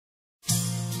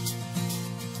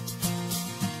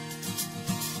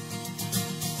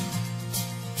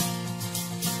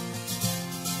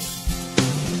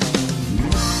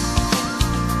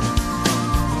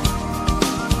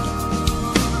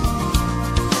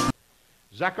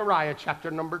Zechariah chapter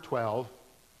number 12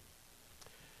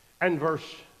 and verse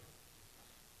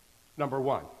number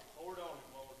 1.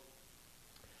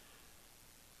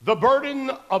 The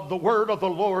burden of the word of the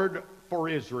Lord for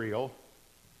Israel,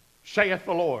 saith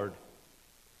the Lord.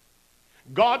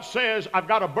 God says, I've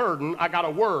got a burden, I got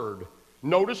a word.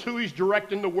 Notice who he's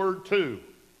directing the word to.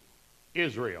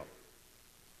 Israel.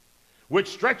 Which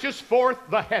stretches forth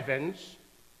the heavens,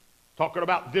 talking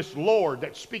about this Lord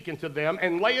that's speaking to them,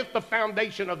 and layeth the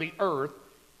foundation of the earth,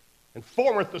 and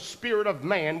formeth the spirit of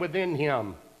man within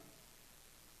him.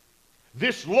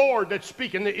 This Lord that's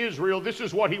speaking to Israel, this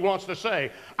is what he wants to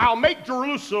say. I'll make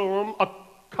Jerusalem a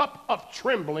cup of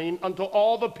trembling unto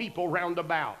all the people round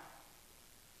about.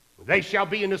 They shall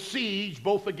be in a siege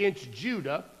both against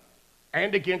Judah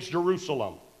and against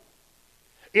Jerusalem.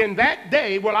 In that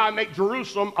day will I make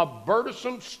Jerusalem a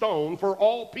burdensome stone for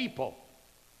all people.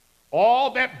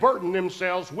 All that burden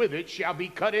themselves with it shall be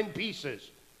cut in pieces.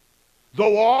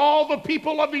 Though all the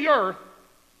people of the earth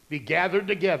be gathered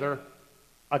together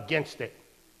against it.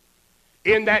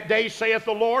 In that day, saith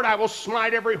the Lord, I will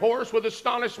smite every horse with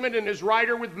astonishment and his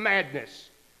rider with madness.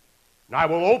 And I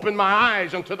will open my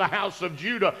eyes unto the house of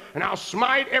Judah, and I'll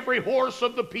smite every horse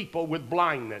of the people with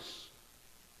blindness.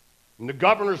 And the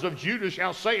governors of Judah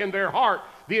shall say in their heart,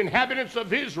 the inhabitants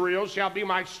of Israel shall be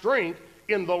my strength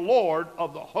in the Lord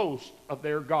of the host of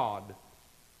their God.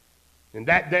 In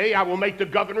that day I will make the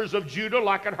governors of Judah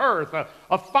like an hearth,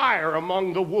 a fire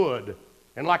among the wood,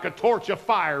 and like a torch of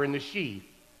fire in the sheath.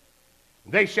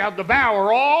 They shall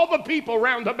devour all the people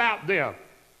round about them.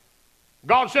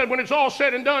 God said, when it's all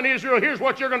said and done, Israel, here's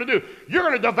what you're going to do. You're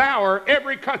going to devour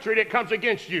every country that comes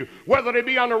against you, whether they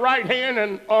be on the right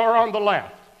hand or on the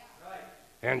left.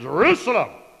 And Jerusalem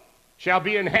shall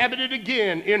be inhabited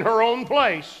again in her own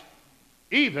place,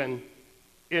 even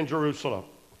in Jerusalem.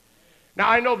 Now,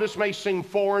 I know this may seem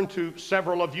foreign to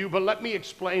several of you, but let me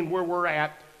explain where we're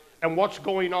at and what's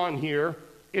going on here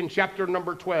in chapter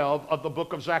number 12 of the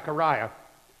book of Zechariah.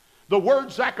 The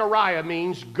word Zechariah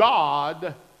means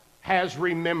God has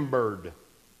remembered.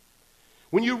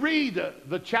 When you read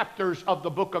the chapters of the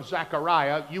book of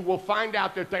Zechariah, you will find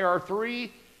out that there are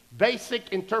three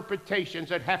basic interpretations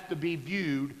that have to be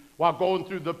viewed while going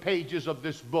through the pages of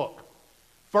this book.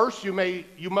 First,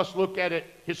 you must look at it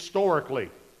historically.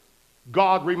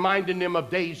 God reminding them of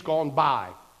days gone by.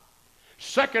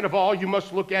 Second of all, you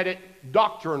must look at it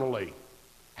doctrinally,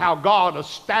 how God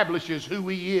establishes who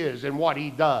he is and what he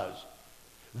does.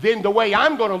 Then the way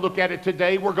I'm going to look at it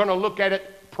today, we're going to look at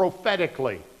it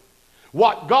prophetically.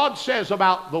 What God says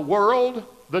about the world,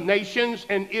 the nations,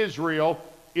 and Israel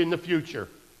in the future.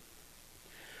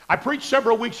 I preached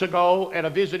several weeks ago at a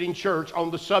visiting church on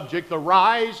the subject, the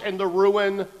rise and the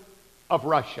ruin of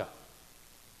Russia.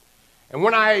 And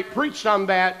when I preached on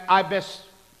that, I bet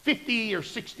 50 or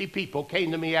 60 people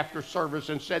came to me after service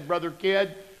and said, Brother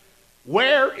Kidd,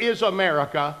 where is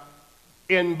America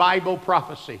in Bible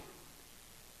prophecy?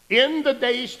 In the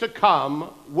days to come,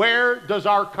 where does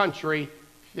our country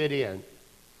fit in?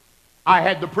 I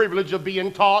had the privilege of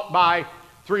being taught by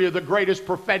three of the greatest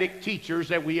prophetic teachers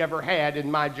that we ever had in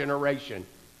my generation.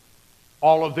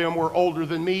 All of them were older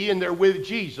than me, and they're with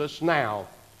Jesus now.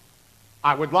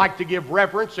 I would like to give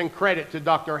reverence and credit to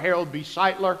Dr. Harold B.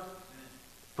 Seitler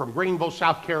from Greenville,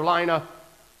 South Carolina,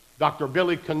 Dr.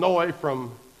 Billy Kanoy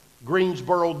from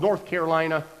Greensboro, North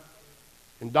Carolina,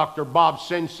 and Dr. Bob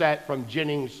Sensat from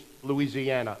Jennings,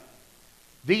 Louisiana.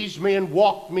 These men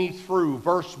walked me through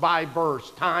verse by verse,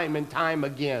 time and time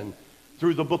again,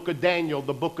 through the book of Daniel,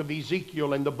 the book of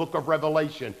Ezekiel, and the book of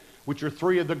Revelation, which are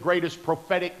three of the greatest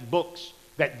prophetic books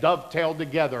that dovetail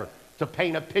together to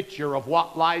paint a picture of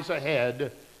what lies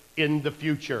ahead in the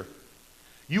future.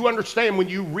 You understand when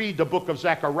you read the book of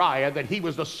Zechariah that he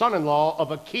was the son-in-law of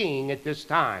a king at this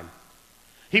time.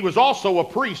 He was also a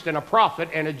priest and a prophet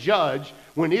and a judge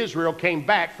when Israel came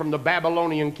back from the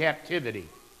Babylonian captivity.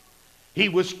 He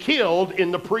was killed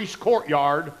in the priest's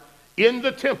courtyard in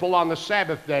the temple on the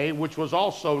Sabbath day, which was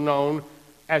also known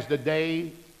as the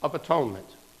Day of Atonement.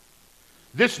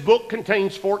 This book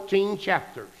contains 14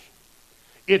 chapters.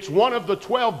 It's one of the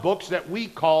 12 books that we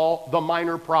call the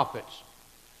minor prophets.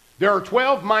 There are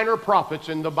 12 minor prophets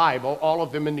in the Bible, all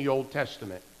of them in the Old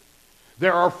Testament.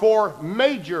 There are 4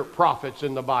 major prophets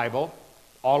in the Bible.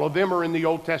 All of them are in the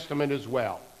Old Testament as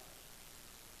well.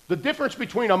 The difference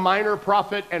between a minor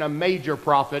prophet and a major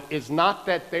prophet is not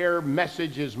that their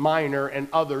message is minor and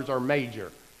others are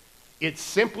major. It's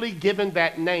simply given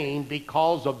that name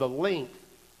because of the length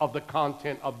of the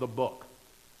content of the book.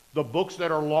 The books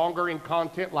that are longer in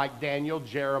content, like Daniel,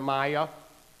 Jeremiah,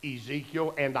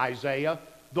 Ezekiel, and Isaiah,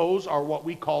 those are what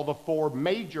we call the 4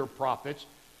 major prophets,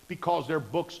 because their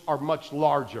books are much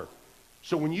larger.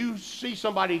 So when you see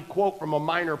somebody quote from a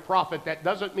minor prophet, that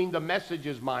doesn't mean the message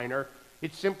is minor.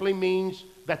 It simply means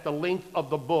that the length of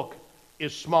the book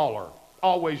is smaller.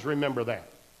 Always remember that.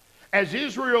 As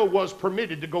Israel was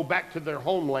permitted to go back to their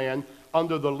homeland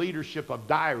under the leadership of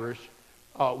Darius,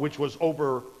 which was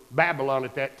over Babylon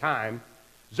at that time,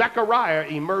 Zechariah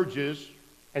emerges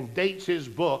and dates his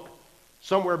book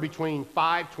somewhere between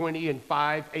 520 and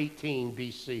 518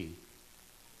 BC.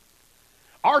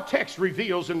 Our text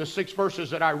reveals in the 6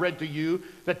 verses that I read to you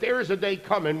that there is a day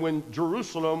coming when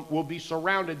Jerusalem will be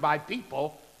surrounded by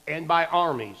people and by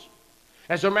armies.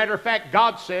 As a matter of fact,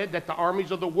 God said that the armies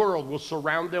of the world will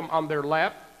surround them on their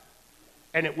left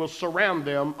and it will surround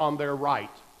them on their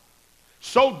right.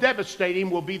 So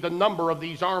devastating will be the number of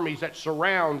these armies that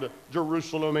surround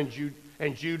Jerusalem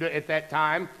and Judah at that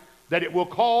time that it will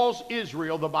cause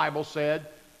Israel, the Bible said,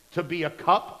 to be a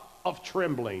cup of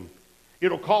trembling.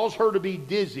 It'll cause her to be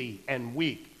dizzy and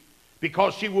weak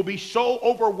because she will be so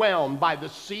overwhelmed by the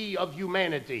sea of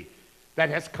humanity that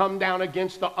has come down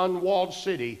against the unwalled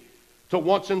city to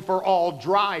once and for all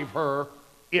drive her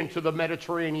into the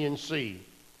Mediterranean Sea.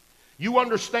 You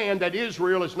understand that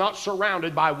Israel is not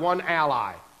surrounded by one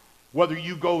ally. Whether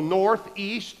you go north,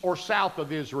 east, or south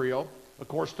of Israel, of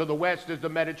course to the west is the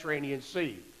Mediterranean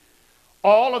Sea.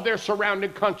 All of their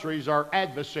surrounding countries are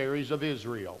adversaries of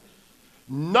Israel.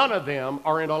 None of them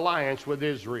are in alliance with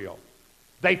Israel.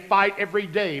 They fight every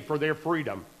day for their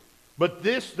freedom. But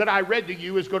this that I read to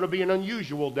you is going to be an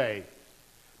unusual day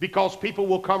because people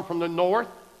will come from the north,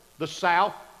 the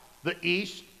south, the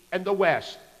east, and the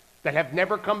west that have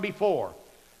never come before.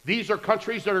 These are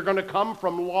countries that are going to come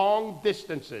from long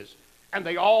distances, and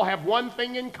they all have one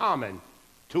thing in common: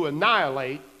 to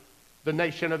annihilate the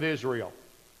nation of Israel.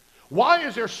 Why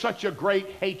is there such a great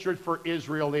hatred for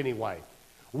Israel anyway?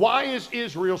 Why is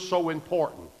Israel so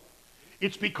important?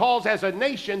 It's because as a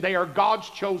nation, they are God's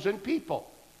chosen people.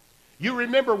 You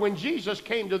remember when Jesus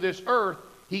came to this earth,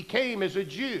 he came as a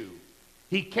Jew.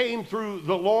 He came through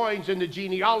the loins and the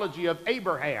genealogy of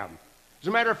Abraham. As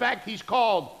a matter of fact, he's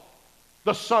called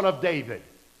the Son of David.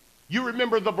 You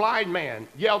remember the blind man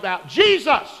yelled out,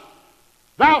 "Jesus,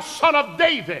 thou Son of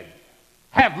David,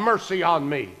 have mercy on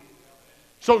me."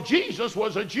 So Jesus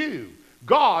was a Jew,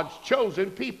 God's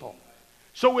chosen people.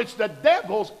 So it's the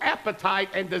devil's appetite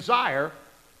and desire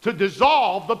to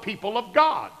dissolve the people of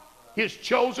God, his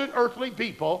chosen earthly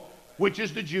people, which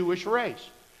is the Jewish race.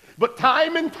 But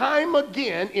time and time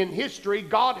again in history,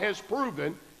 God has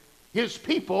proven his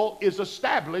people is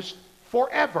established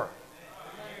forever.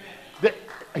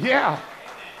 Yeah.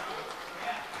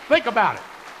 Think about it.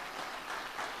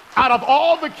 Out of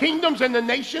all the kingdoms and the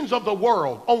nations of the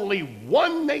world, only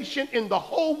one nation in the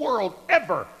whole world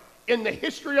ever in the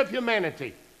history of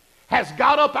humanity has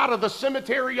got up out of the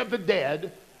cemetery of the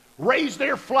dead, raised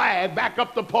their flag back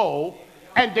up the pole,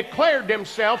 and declared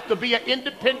themselves to be an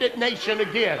independent nation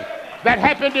again. That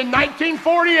happened in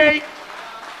 1948,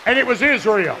 and it was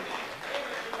Israel.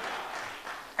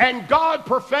 And God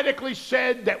prophetically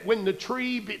said that when the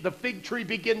fig tree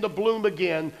began to bloom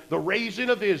again, the raising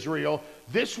of Israel,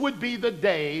 this would be the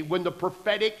day when the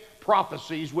prophetic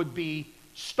prophecies would be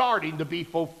starting to be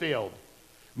fulfilled.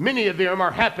 Many of them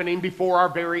are happening before our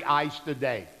very eyes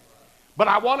today. But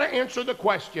I want to answer the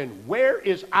question, where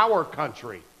is our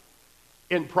country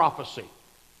in prophecy?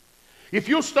 If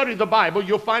you'll study the Bible,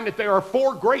 you'll find that there are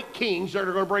 4 great kings that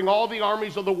are going to bring all the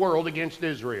armies of the world against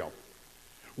Israel.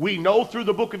 We know through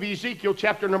the book of Ezekiel,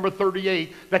 chapter number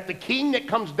 38, that the king that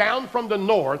comes down from the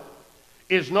north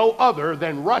is no other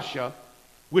than Russia,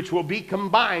 which will be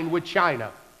combined with China.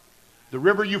 The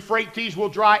river Euphrates will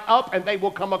dry up, and they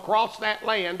will come across that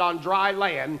land on dry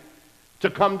land to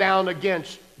come down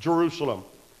against Jerusalem.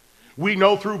 We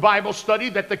know through Bible study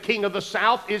that the king of the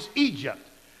south is Egypt.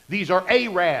 These are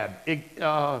Arab,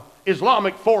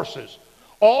 Islamic forces,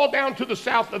 all down to the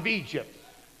south of Egypt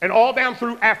and all down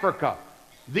through Africa.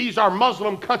 These are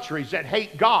Muslim countries that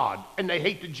hate God and they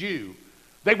hate the Jew.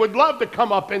 They would love to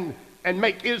come up and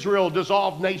make Israel a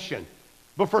dissolved nation,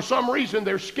 but for some reason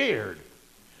they're scared.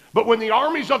 But when the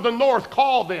armies of the north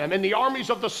call them and the armies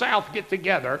of the south get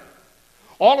together,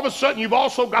 all of a sudden you've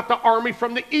also got the army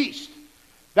from the east.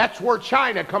 That's where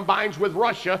China combines with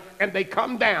Russia, and they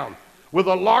come down with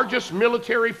the largest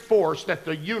military force that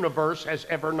the universe has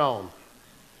ever known.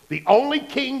 The only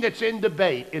king that's in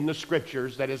debate in the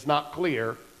scriptures that is not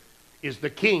clear is the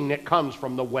king that comes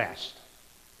from the west.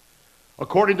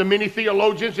 According to many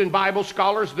theologians and Bible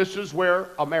scholars, this is where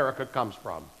America comes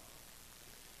from.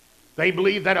 They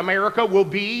believe that America will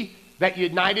be that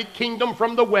united kingdom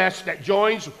from the west that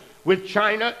joins with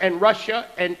China and Russia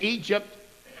and Egypt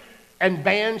and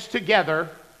bands together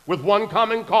with one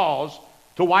common cause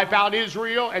to wipe out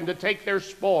Israel and to take their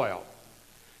spoil.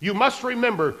 You must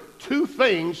remember, two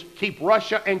things keep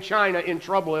Russia and China in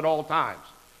trouble at all times.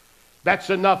 That's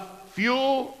enough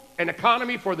fuel and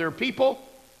economy for their people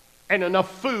and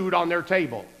enough food on their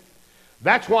table.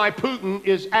 That's why Putin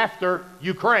is after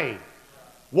Ukraine.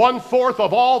 1/4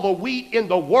 of all the wheat in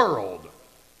the world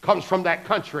comes from that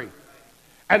country.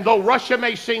 And though Russia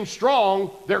may seem strong,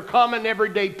 their common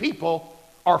everyday people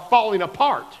are falling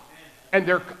apart. And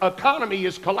their economy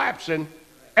is collapsing.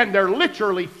 And they're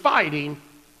literally fighting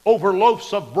over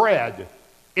loaves of bread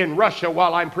in Russia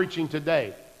while I'm preaching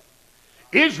today.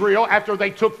 Israel, after they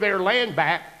took their land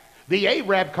back, the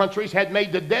Arab countries had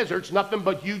made the deserts nothing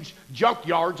but huge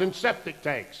junkyards and septic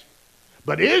tanks.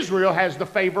 But Israel has the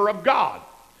favor of God.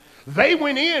 They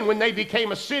went in when they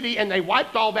became a city and they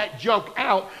wiped all that junk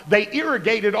out. They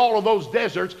irrigated all of those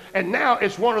deserts, and now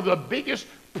it's one of the biggest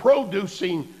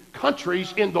producing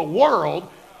countries in the world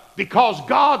because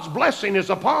God's blessing is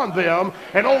upon them,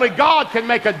 and only God can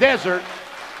make a desert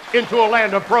into a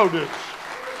land of produce.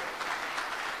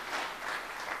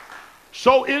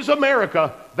 So is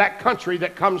America that country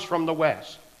that comes from the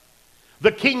West.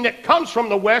 The king that comes from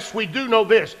the West, we do know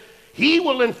this: he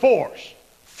will enforce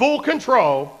full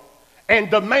control and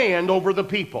demand over the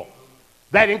people.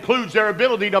 That includes their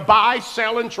ability to buy,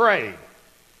 sell, and trade.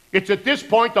 It's at this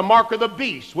point the mark of the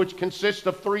beast, which consists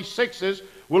of 3 6s,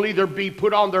 will either be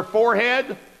put on their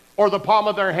forehead or the palm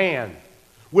of their hand.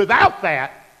 Without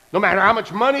that, no matter how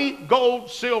much money, gold,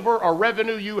 silver, or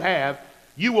revenue you have,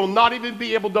 you will not even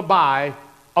be able to buy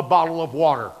a bottle of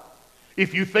water.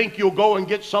 If you think you'll go and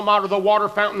get some out of the water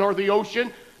fountain or the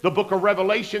ocean, the book of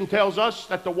Revelation tells us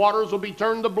that the waters will be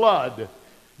turned to blood.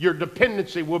 Your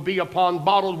dependency will be upon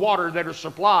bottled water that are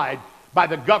supplied by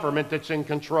the government that's in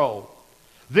control.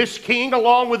 This king,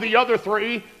 along with the other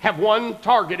 3, have one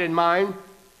target in mind.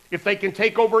 If they can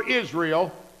take over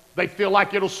Israel, they feel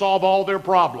like it'll solve all their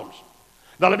problems.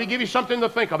 Now let me give you something to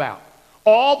think about.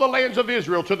 All the lands of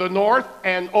Israel to the north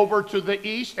and over to the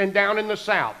east and down in the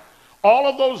south, all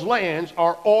of those lands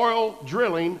are oil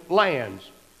drilling lands.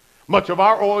 Much of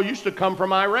our oil used to come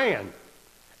from Iran.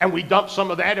 And we dumped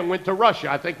some of that and went to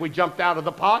Russia. I think we jumped out of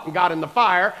the pot and got in the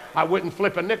fire. I wouldn't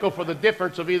flip a nickel for the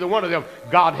difference of either one of them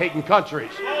God-hating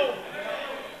countries.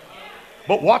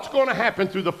 But what's going to happen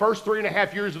through the first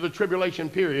 3.5 years of the tribulation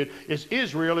period is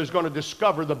Israel is going to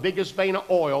discover the biggest vein of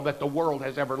oil that the world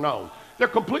has ever known. They're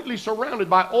completely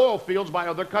surrounded by oil fields by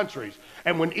other countries.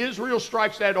 And when Israel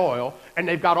strikes that oil, and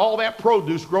they've got all that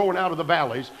produce growing out of the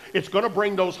valleys, it's going to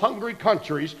bring those hungry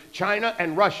countries, China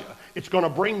and Russia, it's going to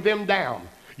bring them down.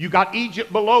 You got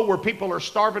Egypt below, where people are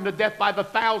starving to death by the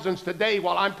thousands today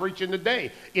while I'm preaching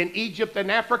today. In Egypt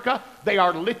and Africa, they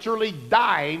are literally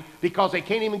dying because they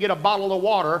can't even get a bottle of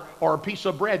water or a piece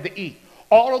of bread to eat.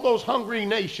 All of those hungry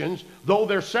nations, though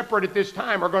they're separate at this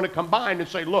time, are going to combine and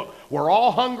say, look, we're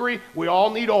all hungry, we all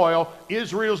need oil,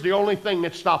 Israel's the only thing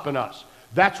that's stopping us.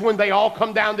 That's when they all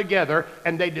come down together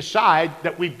and they decide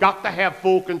that we've got to have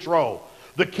full control.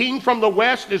 The king from the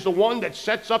west is the one that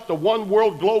sets up the one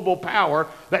world global power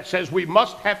that says we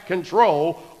must have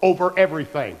control over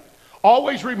everything.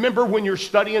 Always remember when you're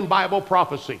studying Bible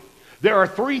prophecy, there are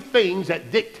 3 things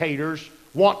that dictators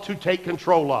want to take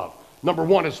control of. Number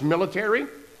 1 is military.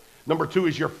 Number 2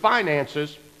 is your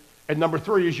finances. And number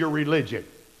 3 is your religion.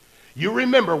 You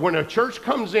remember when a church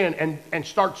comes in and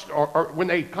starts, or when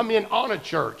they come in on a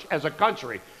church as a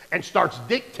country and starts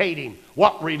dictating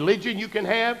what religion you can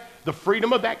have, the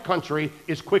freedom of that country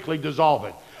is quickly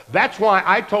dissolving. That's why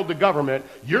I told the government,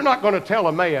 you're not going to tell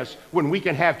EMMAUS when we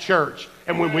can have church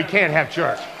and when we can't have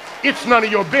church. It's none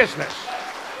of your business.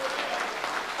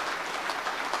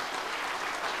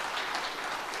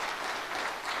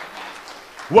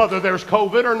 Whether there's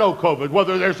COVID or no COVID,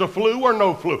 whether there's a flu or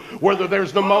no flu, whether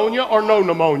there's pneumonia or no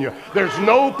pneumonia, there's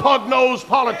no pug-nosed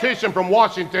politician from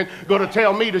Washington going to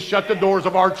tell me to shut the doors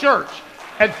of our church.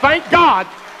 And thank God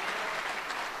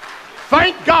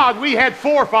we had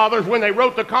forefathers when they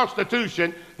wrote the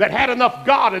Constitution that had enough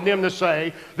God in them to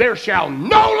say, there shall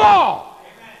no law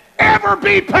ever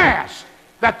be passed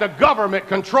that the government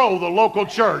control the local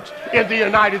church in the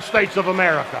United States of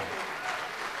America.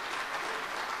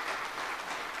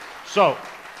 So,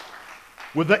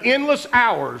 with the endless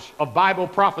hours of Bible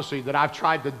prophecy that I've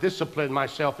tried to discipline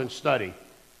myself and study,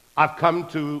 I've come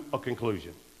to a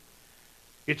conclusion.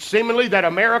 It's seemingly that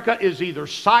America is either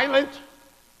silent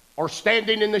or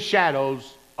standing in the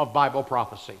shadows of Bible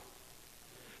prophecy.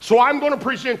 So I'm going to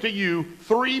present to you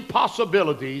 3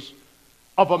 possibilities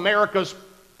of America's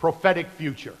prophetic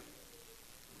future.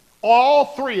 All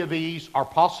 3 of these are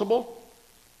possible,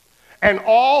 And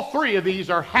all three of these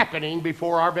are happening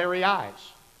before our very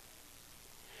eyes.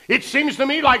 It seems to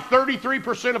me like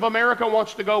 33% of America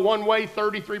wants to go one way,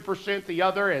 33% the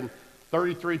other, and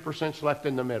 33% left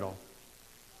in the middle.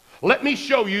 Let me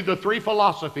show you the three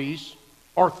philosophies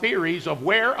or theories of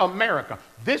where America,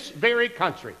 this very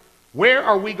country, where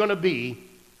are we going to be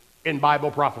in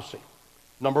Bible prophecy?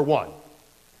 Number one,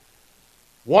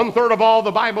 1/3 of all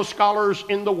the Bible scholars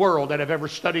in the world that have ever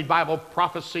studied Bible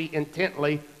prophecy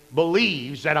intently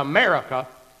believes that America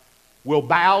will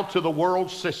bow to the world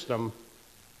system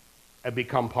and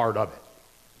become part of it.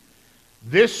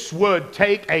 This would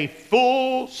take a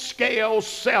full-scale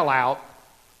sellout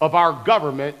of our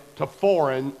government to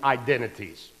foreign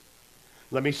identities.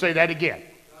 Let me say that again.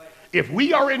 If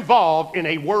we are involved in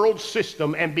a world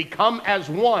system and become as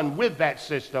one with that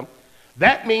system,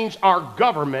 that means our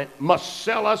government must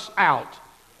sell us out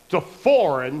to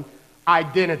foreign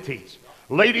identities.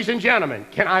 Ladies and gentlemen,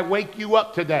 can I wake you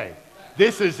up today?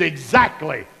 This is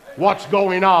exactly what's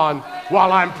going on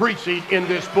while I'm preaching in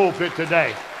this pulpit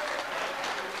today.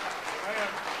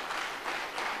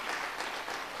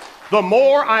 The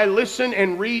more I listen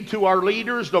and read to our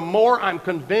leaders, the more I'm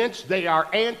convinced they are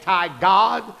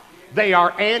anti-God, they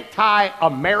are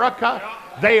anti-America,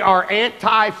 they are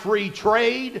anti-free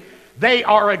trade, they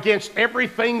are against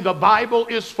everything the Bible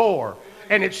is for.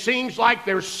 And it seems like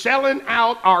they're selling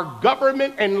out our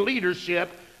government and leadership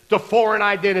to foreign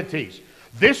identities.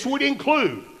 This would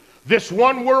include this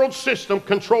one world system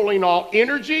controlling all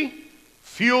energy,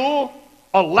 fuel,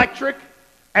 electric,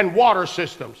 and water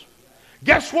systems.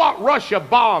 Guess what Russia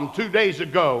bombed 2 days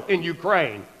ago in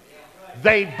Ukraine?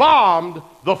 They bombed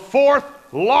the 4th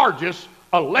largest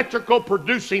electrical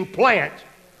producing plant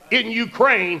in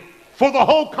Ukraine for the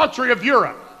whole country of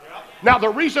Europe. Now, the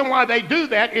reason why they do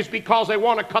that is because they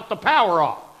want to cut the power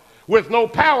off. With no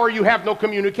power, you have no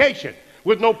communication.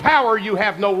 With no power, you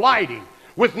have no lighting.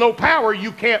 With no power,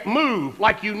 you can't move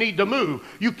like you need to move.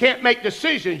 You can't make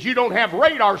decisions. You don't have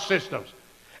radar systems.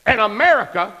 And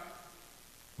America,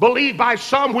 believed by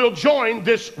some, will join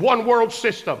this one world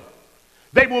system.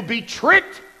 They will be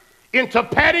tricked into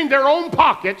padding their own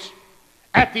pockets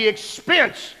at the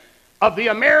expense of the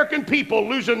American people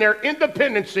losing their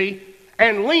independency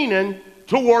and leaning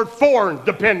toward foreign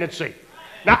dependency.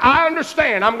 Now, I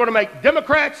understand I'm going to make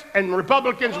Democrats and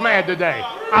Republicans mad today.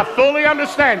 I fully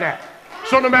understand that.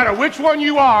 So no matter which one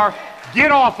you are,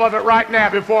 get off of it right now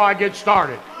before I get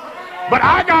started. But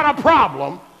I got a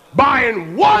problem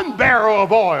buying 1 barrel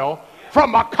of oil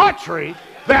from a country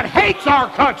that hates our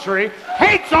country,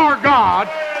 hates our God,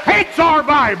 hates our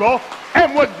Bible,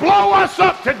 and would blow us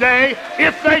up today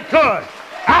if they could.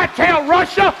 I tell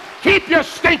Russia, keep your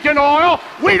stinking oil.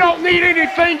 We don't need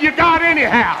anything you got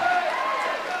anyhow.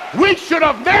 We should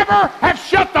have never have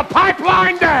shut the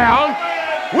pipeline down.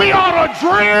 We ought to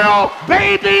drill,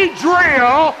 baby,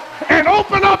 drill, and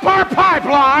open up our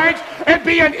pipelines and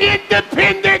be an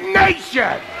independent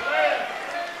nation.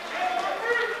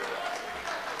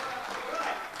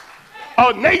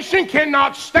 A nation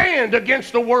cannot stand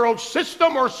against the world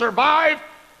system or survive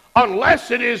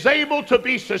unless it is able to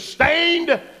be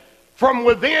sustained from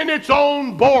within its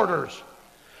own borders.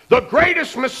 The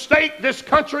greatest mistake this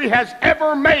country has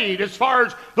ever made as far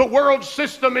as the world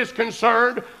system is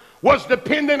concerned was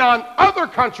dependent on other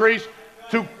countries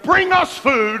to bring us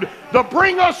food, to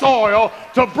bring us oil,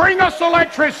 to bring us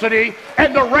electricity,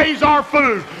 and to raise our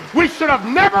food. We should have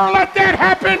never let that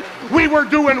happen. We were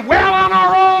doing well on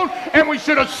our own, and we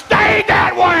should have stayed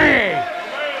that way.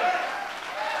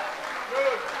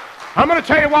 I'm going to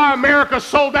tell you why America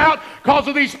sold out, because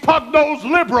of these pug-nosed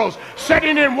liberals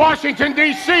sitting in Washington,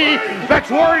 D.C.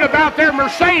 that's worried about their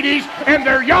Mercedes and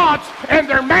their yachts and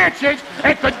their mansions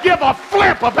and could give a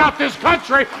flip about this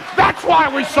country. That's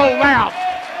why we sold out.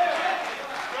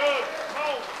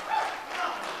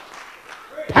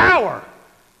 Power,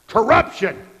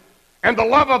 corruption, and the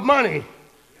love of money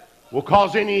will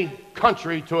cause any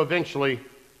country to eventually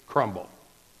crumble.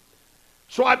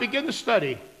 So I begin to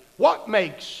study what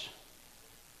makes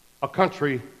a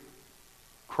country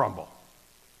crumble.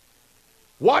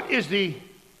 What is the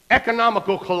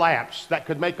economical collapse that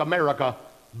could make America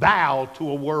bow to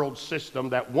a world system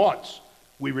that once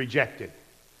we rejected?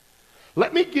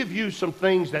 Let me give you some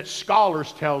things that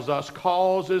scholars tells us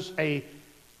causes a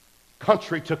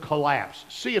country to collapse.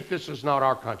 See if this is not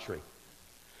our country.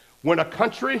 When a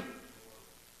country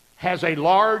has a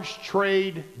large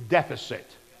trade deficit,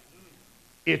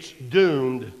 it's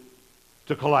doomed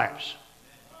to collapse.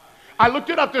 I looked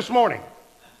it up this morning.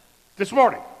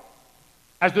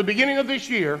 As the beginning of this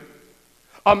year,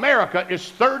 America is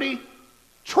 $30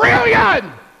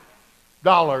 trillion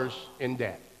in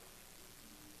debt.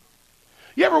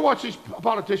 You ever watch these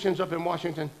politicians up in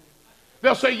Washington?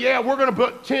 They'll say, yeah, we're going to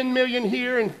put 10 million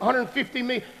here and 150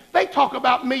 million. They talk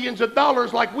about millions of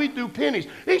dollars like we do pennies.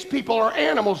 These people are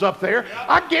animals up there.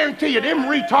 I guarantee you, them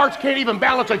retards can't even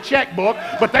balance a checkbook,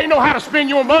 but they know how to spend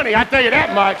your money, I tell you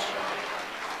that much.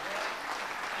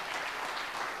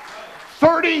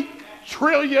 $30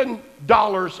 trillion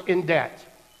in debt.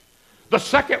 The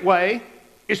second way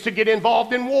is to get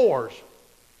involved in wars.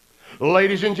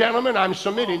 Ladies and gentlemen, I'm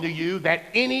submitting to you that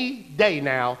any day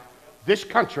now, this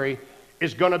country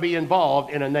is going to be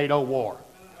involved in a NATO war.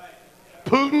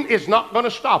 Putin is not going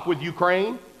to stop with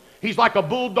Ukraine. He's like a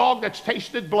bulldog that's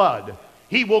tasted blood.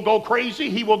 He will go crazy.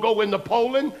 He will go into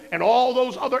Poland and all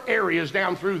those other areas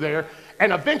down through there.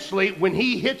 And eventually, when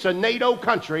he hits a NATO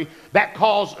country, that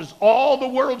causes all the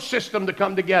world system to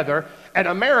come together. And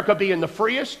America, being the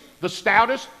freest, the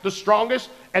stoutest, the strongest,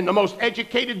 and the most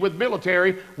educated with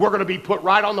military, we're going to be put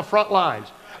right on the front lines.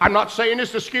 I'm not saying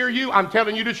this to scare you. I'm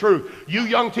telling you the truth. You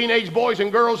young teenage boys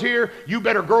and girls here, you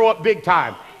better grow up big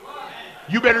time.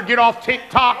 You better get off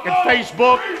TikTok and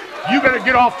Facebook. You better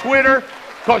get off Twitter,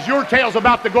 because your tail's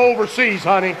about to go overseas,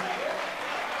 honey.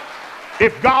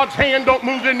 If God's hand don't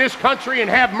move in this country and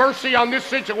have mercy on this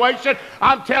situation,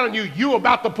 I'm telling you, you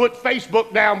about to put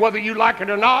Facebook down whether you like it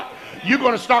or not. You're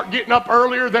going to start getting up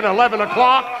earlier than 11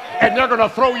 o'clock, and they're going to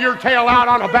throw your tail out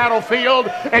on a battlefield,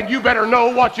 and you better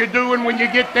know what you're doing when you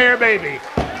get there, baby.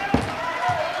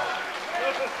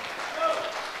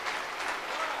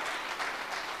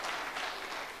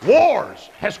 Wars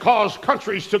has caused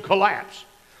countries to collapse.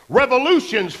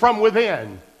 Revolutions from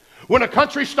within. When a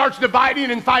country starts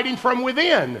dividing and fighting from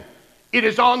within, it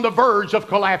is on the verge of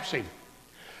collapsing.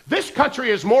 This country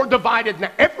is more divided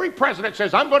now. Every president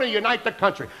says, I'm going to unite the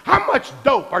country. How much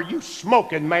dope are you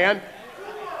smoking, man?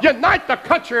 Unite the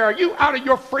country. Are you out of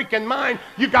your freaking mind?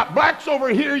 You got blacks over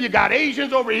here, you got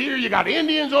Asians over here, you got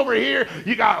Indians over here,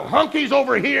 you got hunkies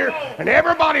over here, and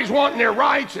everybody's wanting their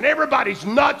rights, and everybody's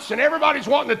nuts, and everybody's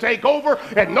wanting to take over,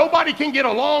 and nobody can get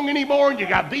along anymore. And you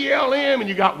got BLM, and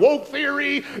you got woke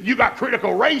theory, you got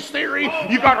critical race theory,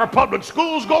 you got our public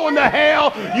schools going to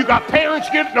hell, you got parents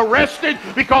getting arrested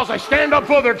because they stand up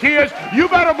for their kids. You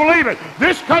better believe it.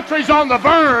 This country's on the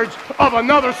verge of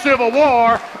another civil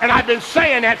war, and I've been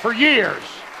saying that for years.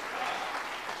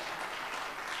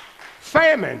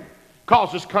 Famine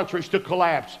causes countries to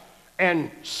collapse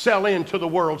and sell into the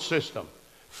world system.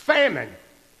 Famine.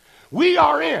 We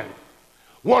are in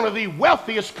one of the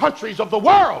wealthiest countries of the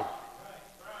world.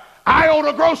 I own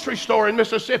a grocery store in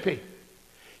Mississippi.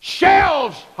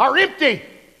 Shelves are empty.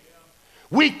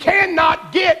 We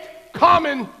cannot get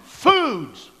common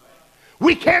foods.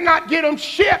 We cannot get them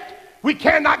shipped. We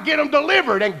cannot get them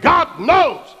delivered. And God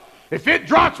knows, if it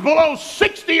drops below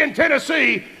 60 in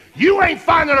Tennessee, you ain't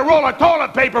finding a roll of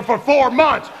toilet paper for 4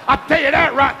 months. I'll tell you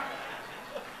that right.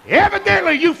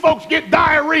 Evidently, you folks get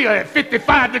diarrhea at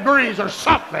 55 degrees or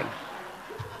something.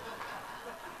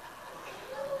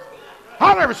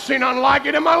 I've never seen nothing like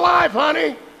it in my life,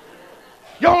 honey.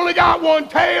 You only got one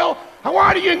tail.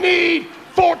 Why do you need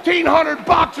 1,400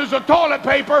 boxes of toilet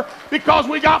paper? Because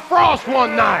we got frost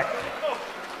one night.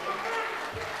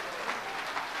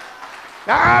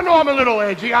 Now, I know I'm a little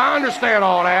edgy. I understand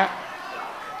all that.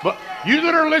 But you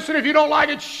that are listening, if you don't like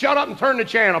it, shut up and turn the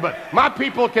channel. But my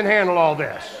people can handle all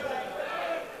this.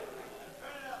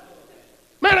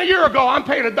 Man, a year ago, I'm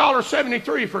paying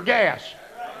 $1.73 for gas.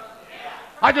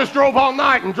 I just drove all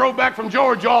night and drove back from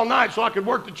Georgia all night so I could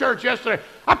work the church yesterday.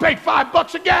 I paid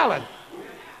 $5 a gallon.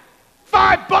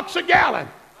 $5 a gallon.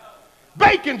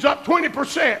 Bacon's up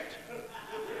 20%.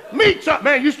 Meat's up.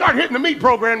 Man, you start hitting the meat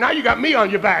program, now you got me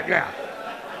on your back now.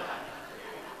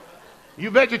 You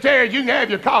vegetarians, you can have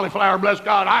your cauliflower, bless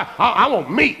God. I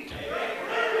want meat.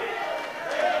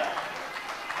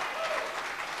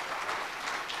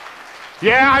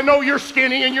 Yeah, I know you're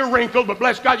skinny and you're wrinkled, but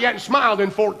bless God, you hadn't smiled in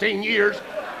 14 years.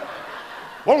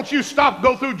 Won't you stop,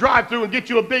 go through drive-thru and get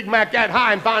you a Big Mac that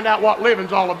high and find out what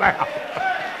living's all about?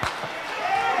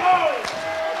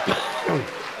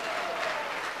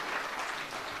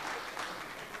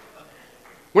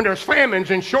 When there's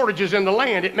famines and shortages in the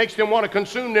land, it makes them want to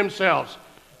consume themselves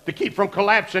to keep from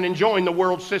collapsing and join the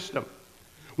world system.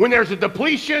 When there's a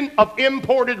depletion of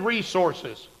imported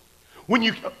resources,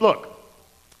 look,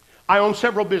 I own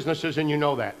several businesses and you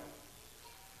know that.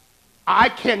 I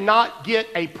cannot get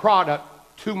a product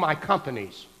to my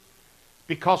companies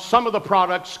because some of the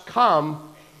products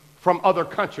come from other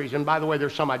countries. And by the way,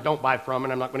 there's some I don't buy from,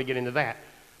 and I'm not going to get into that.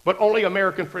 But only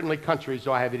American-friendly countries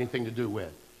do I have anything to do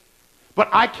with. But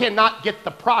I cannot get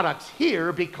the products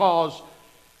here because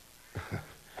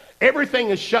everything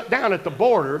is shut down at the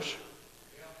borders.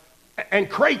 and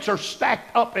crates are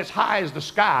stacked up as high as the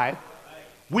sky.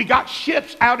 We got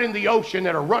ships out in the ocean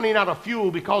that are running out of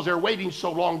fuel because they're waiting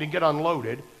so long to get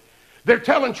unloaded. They're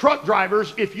telling truck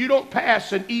drivers, if you don't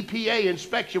pass an EPA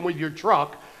inspection with your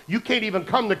truck, you can't even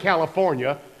come to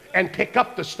California and pick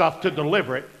up the stuff to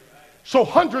deliver it. So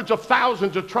hundreds of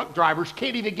thousands of truck drivers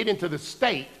can't even get into the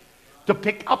state to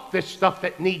pick up this stuff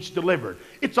that needs delivered.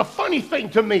 It's a funny thing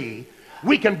to me.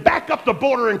 We can back up the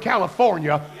border in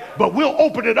California, but we'll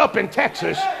open it up in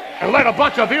Texas and let a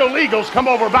bunch of illegals come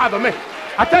over by the minute.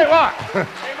 I tell you what.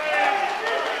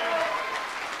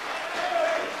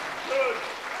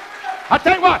 I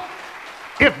tell you what.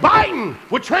 If Biden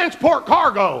would transport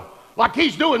cargo like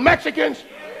he's doing Mexicans,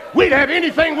 we'd have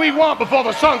anything we want before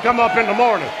the sun come up in the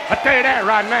morning. I tell you that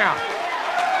right now.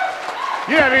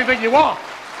 You have anything you want.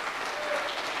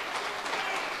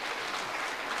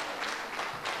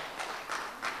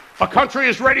 A country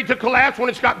is ready to collapse when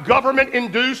it's got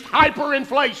government-induced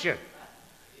hyperinflation.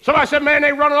 Somebody said, man,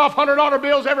 they running off $100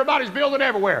 bills. Everybody's building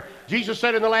everywhere. Jesus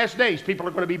said in the last days, people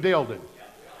are going to be building.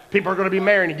 People are going to be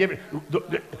marrying and giving.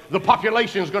 The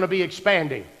population is going to be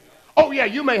expanding. Oh, yeah,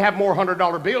 you may have more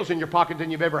 $100 bills in your pocket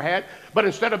than you've ever had, but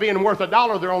instead of being worth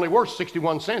 $1, they're only worth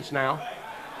 61 cents now.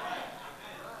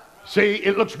 See,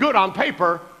 it looks good on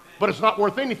paper, but it's not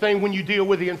worth anything when you deal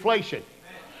with the inflation.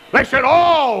 They said,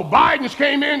 oh, Biden's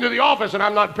came into the office, and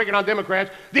I'm not picking on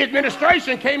Democrats. The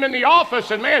administration came in the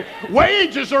office, and man,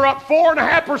 wages are up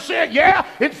 4.5%. Yeah,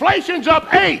 inflation's up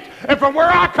 8%. And from where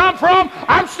I come from,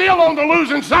 I'm still on the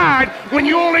losing side when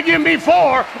you only give me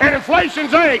 4 and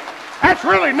inflation's 8. That's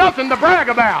really nothing to brag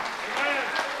about.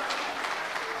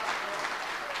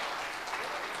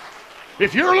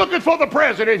 If you're looking for the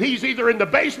president, he's either in the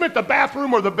basement, the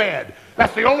bathroom, or the bed.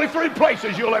 That's the only 3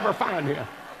 places you'll ever find him.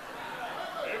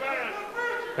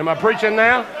 Am I preaching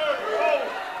now?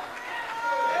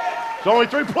 It's only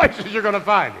 3 places you're going to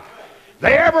find him.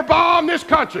 They ever bomb this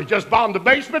country, just bomb the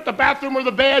basement, the bathroom, or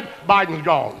the bed, Biden's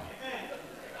gone.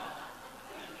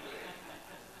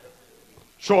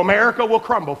 So America will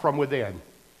crumble from within.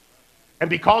 And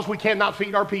because we cannot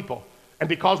feed our people, and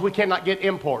because we cannot get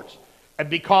imports, and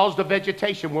because the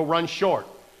vegetation will run short,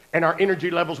 and our energy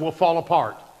levels will fall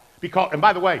apart. And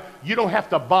by the way, you don't have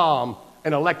to bomb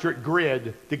an electric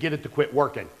grid to get it to quit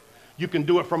working. You can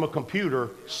do it from a computer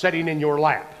sitting in your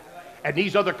lap. And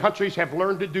these other countries have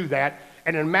learned to do that,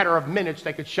 and in a matter of minutes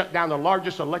they could shut down the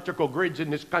largest electrical grids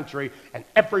in this country, and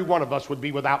every one of us would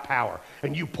be without power.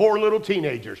 And you poor little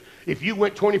teenagers, if you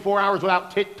went 24 hours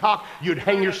without TikTok, you'd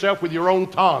hang yourself with your own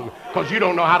tongue, because you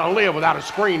don't know how to live without a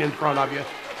screen in front of you.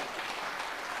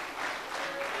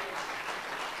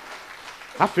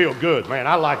 I feel good, man.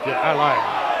 I like it. I like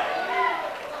it.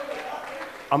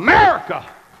 America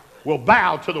will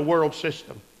bow to the world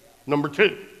system. Number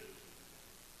 2,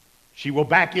 she will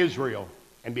back Israel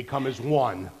and become as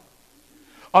one.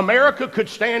 America could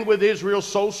stand with Israel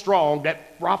so strong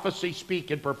that prophecy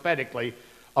speaking prophetically,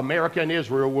 America and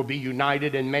Israel will be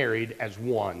united and married as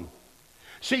one.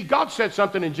 See, God said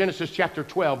something in Genesis chapter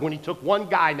 12 when he took one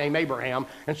guy named Abraham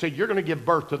and said, you're going to give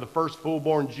birth to the first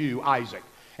full-born Jew, Isaac.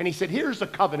 And he said, here's the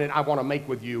covenant I want to make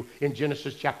with you in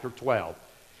Genesis chapter 12.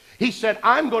 He said,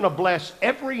 I'm going to bless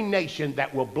every nation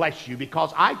that will bless you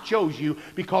because I chose you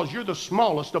because you're the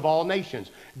smallest of all nations.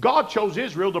 God chose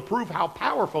Israel to prove how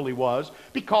powerful he was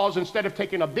because instead of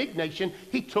taking a big nation,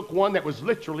 he took one that was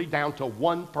literally down to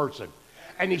one person.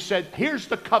 And he said, here's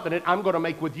the covenant I'm going to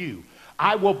make with you.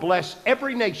 I will bless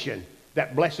every nation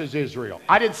that blesses Israel.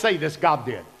 I didn't say this, God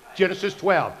did. Genesis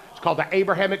 12. It's called the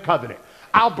Abrahamic covenant.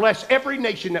 I'll bless every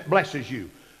nation that blesses you,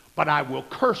 but I will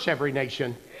curse every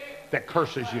nation that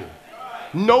curses you.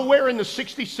 Nowhere in the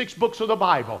 66 books of the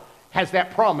Bible has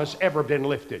that promise ever been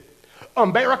lifted.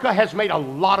 America has made a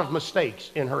lot of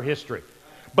mistakes in her history,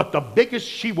 but the biggest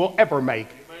she will ever make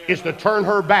is to turn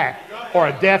her back or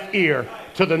a deaf ear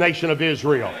to the nation of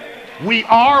Israel. We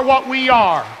are what we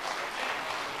are.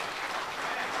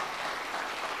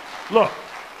 Look,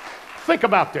 think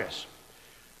about this.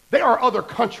 There are other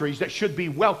countries that should be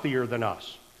wealthier than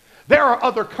us. There are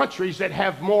other countries that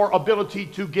have more ability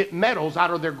to get metals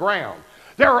out of their ground.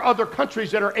 There are other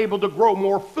countries that are able to grow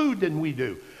more food than we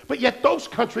do. But yet those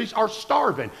countries are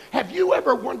starving. Have you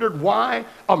ever wondered why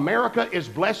America is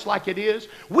blessed like it is?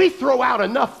 We throw out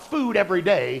enough food every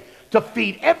day to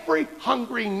feed every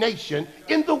hungry nation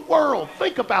in the world.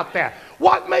 Think about that.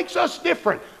 What makes us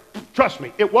different? Trust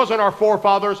me, it wasn't our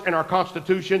forefathers and our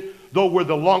Constitution, though we're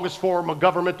the longest form of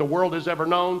government the world has ever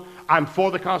known. I'm for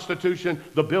the Constitution,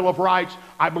 the Bill of Rights.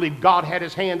 I believe God had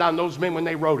his hand on those men when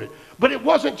they wrote it. But it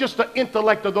wasn't just the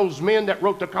intellect of those men that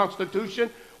wrote the Constitution.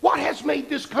 What has made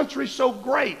this country so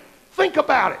great? Think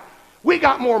about it. We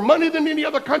got more money than any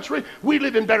other country. We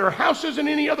live in better houses than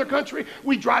any other country.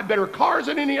 We drive better cars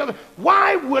than any other.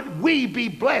 Why would we be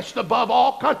blessed above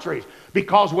all countries?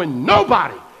 Because when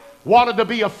nobody wanted to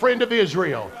be a friend of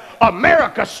Israel,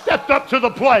 America stepped up to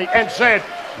the plate and said,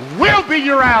 we'll be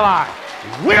your ally.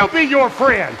 We'll be your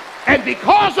friend. And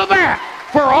because of that,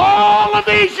 for all of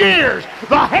these years,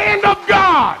 the hand of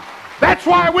God, that's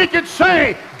why we can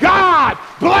say, God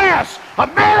bless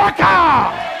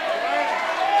America.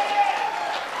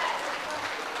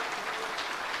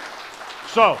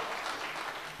 So,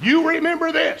 you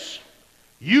remember this.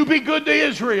 You be good to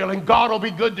Israel and God will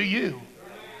be good to you.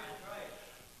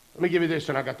 Let me give you this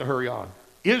and I got to hurry on.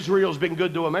 Israel's been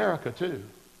good to America too.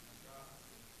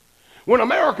 When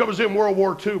America was in World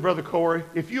War II, Brother Corey,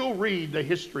 if you'll read the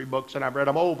history books, and I've read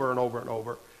them over and over and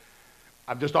over,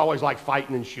 I've just always liked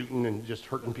fighting and shooting and just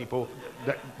hurting people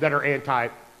that are anti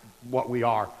what we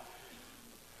are.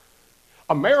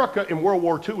 America in World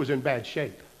War II was in bad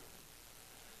shape.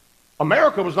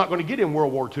 America was not going to get in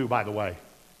World War II, by the way.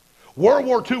 World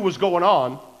War II was going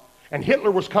on, and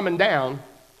Hitler was coming down,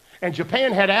 and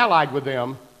Japan had allied with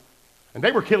them, and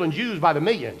they were killing Jews by the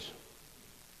millions.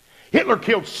 Hitler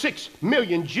killed 6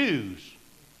 million Jews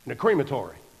in a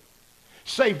crematory,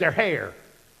 saved their hair,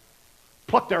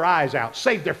 plucked their eyes out,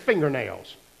 saved their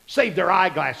fingernails, saved their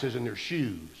eyeglasses and their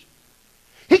shoes.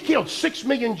 He killed 6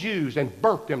 million Jews and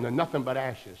burnt them to nothing but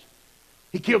ashes.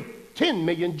 He killed 10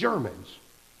 million Germans.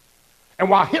 And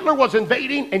while Hitler was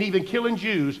invading and even killing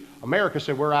Jews, America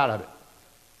said, we're out of it.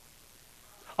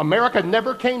 America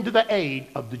never came to the aid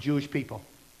of the Jewish people.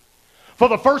 For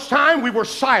the first time, we were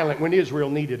silent when Israel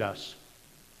needed us.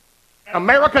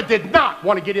 America did not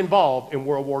want to get involved in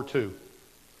World War II.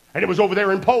 And it was over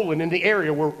there in Poland, in the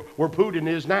area where Putin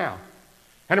is now.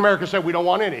 And America said, we don't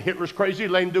want any. Hitler's crazy,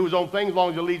 let him do his own thing as long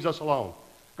as he leaves us alone.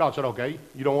 God said, okay,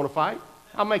 you don't want to fight?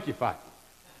 I'll make you fight.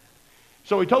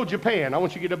 So he told Japan, I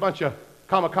want you to get a bunch of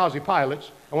kamikaze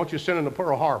pilots. I want you to send them to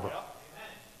Pearl Harbor.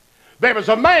 There was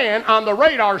a man on the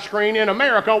radar screen in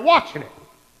America watching it.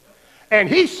 And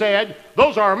he said,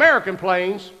 those are American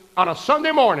planes on a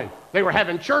Sunday morning. They were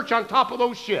having church on top of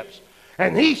those ships.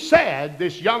 And he said,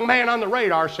 this young man on the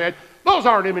radar said, those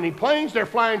aren't enemy planes. They're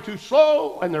flying too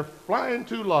slow and they're flying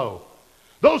too low.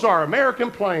 Those are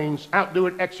American planes out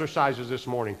doing exercises this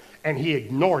morning. And he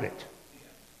ignored it.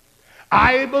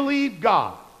 I believe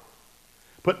God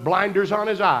put blinders on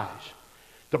his eyes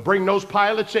to bring those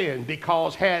pilots in,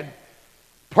 because had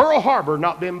Pearl Harbor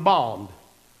not been bombed,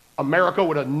 America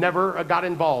would have never got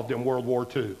involved in World War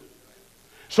II.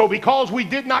 So because we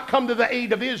did not come to the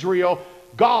aid of Israel,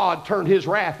 God turned his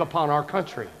wrath upon our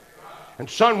country. And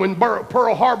son, when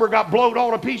Pearl Harbor got blown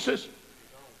all to pieces,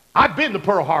 I've been to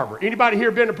Pearl Harbor. Anybody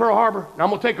here been to Pearl Harbor? Now, I'm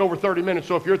going to take over 30 minutes,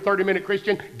 so if you're a 30-minute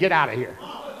Christian, get out of here.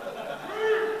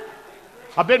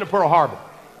 I've been to Pearl Harbor.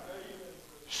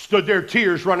 Stood there,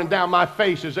 tears running down my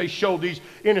face as they showed these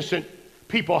innocent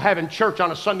people having church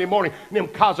on a Sunday morning. And them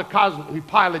kamikaze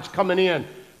pilots coming in,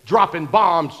 dropping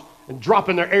bombs and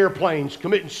dropping their airplanes,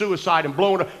 committing suicide and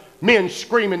blowing up. Men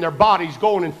screaming, their bodies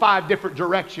going in 5 different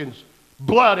directions.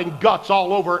 Blood and guts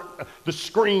all over the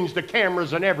screens, the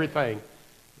cameras and everything.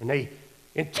 And they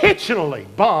intentionally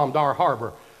bombed our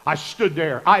harbor. I stood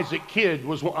there. Isaac Kidd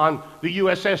was on the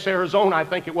USS Arizona, I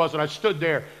think it was, and I stood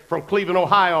there from Cleveland,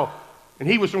 Ohio. And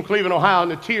he was from Cleveland, Ohio,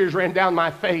 and the tears ran down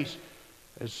my face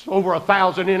as over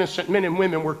 1,000 innocent men and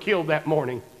women were killed that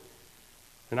morning.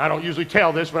 And I don't usually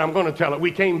tell this, but I'm going to tell it.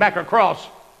 We came back across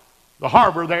the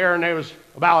harbor there, and there was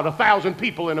about 1,000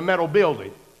 people in a metal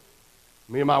building.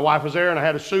 Me and my wife was there, and I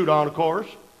had a suit on, of course.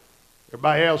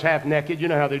 Everybody else half naked. You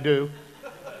know how they do.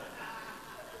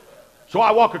 So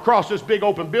I walk across this big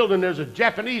open building. There's a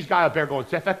Japanese guy up there going,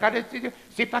 so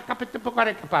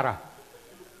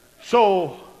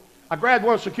I grabbed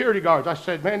one of the security guards. I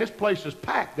said, man, this place is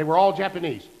packed. They were all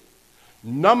Japanese.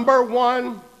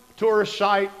 #1 tourist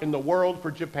site in the world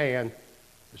for Japan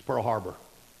is Pearl Harbor.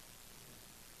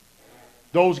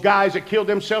 Those guys that killed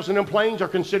themselves in them planes are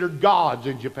considered gods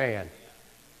in Japan.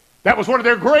 That was one of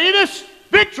their greatest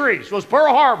victories, was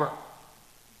Pearl Harbor.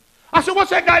 I said, what's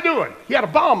that guy doing? He had a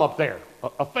bomb up there,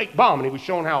 a fake bomb, and he was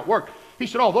showing how it worked. He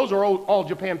said, oh, those are all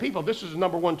Japan people. This is the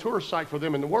 #1 tourist site for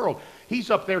them in the world. He's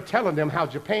up there telling them how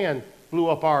Japan blew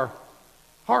up our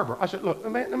harbor. I said, look,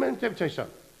 let me tell you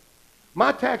something.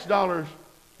 My tax dollars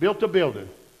built a building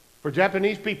for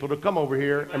Japanese people to come over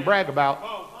here and brag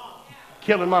about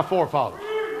killing my forefathers.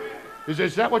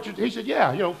 Is that what you, he said,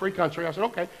 yeah, you know, free country. I said,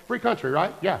 okay, free country,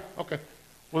 right? Yeah, okay.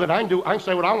 Well, then I can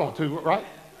say what I want to, right?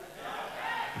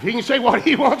 If he can say what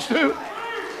he wants to,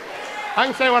 I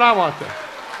can say what I want to.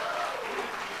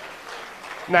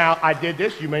 Now, I did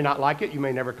this. You may not like it. You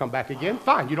may never come back again.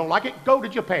 Fine. You don't like it? Go to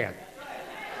Japan.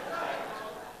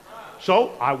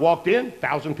 So I walked in,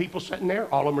 1,000 people sitting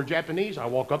there. All of them are Japanese. I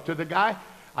walk up to the guy.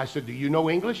 I said, do you know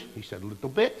English? He said, a little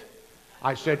bit.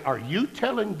 I said, are you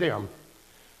telling them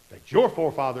that your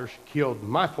forefathers killed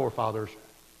my forefathers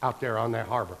out there on that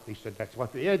harbor? He said, that's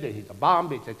what they did. He's a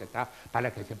bomb.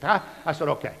 I said,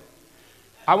 okay.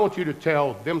 I want you to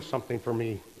tell them something for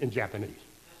me in Japanese.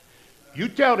 You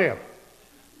tell them,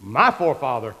 my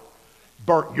forefather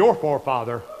burnt your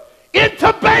forefather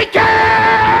into bacon!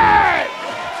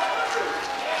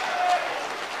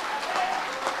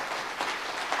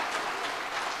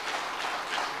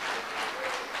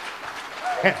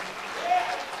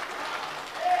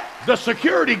 The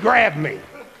security grabbed me.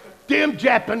 Them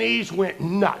Japanese went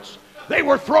nuts. They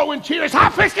were throwing cheers.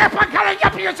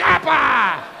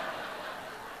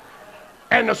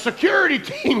 And the security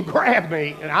team grabbed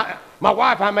me, and my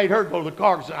wife, I made her go to the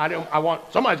car because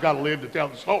somebody's got to live to tell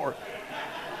the story.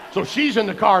 So she's in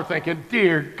the car thinking,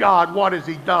 dear God, what has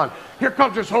he done? Here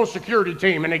comes this whole security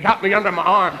team, and they got me under my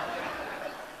arm.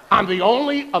 I'm the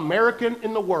only American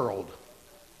in the world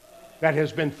that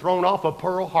has been thrown off of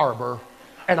Pearl Harbor,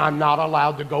 and I'm not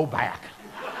allowed to go back.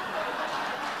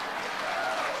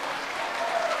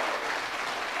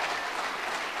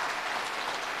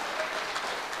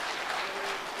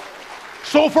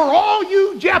 So for all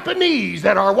you Japanese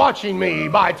that are watching me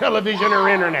by television or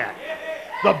internet,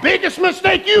 the biggest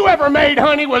mistake you ever made,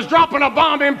 honey, was dropping a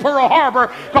bomb in Pearl Harbor,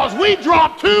 because we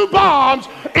dropped 2 bombs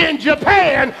in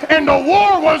Japan and the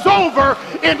war was over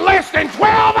in less than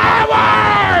 12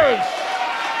 hours!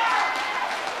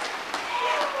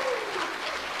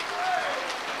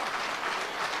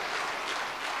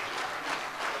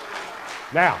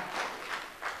 Now,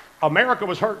 America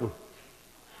was hurting.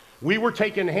 We were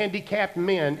taking handicapped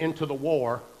men into the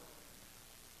war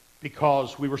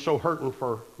because we were so hurting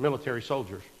for military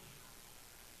soldiers.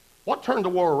 What turned the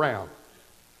war around?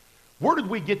 Where did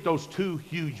we get those 2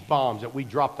 huge bombs that we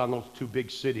dropped on those 2 big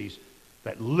cities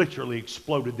that literally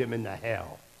exploded them into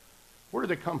hell? Where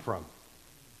did they come from?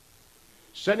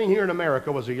 Sitting here in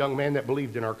America was a young man that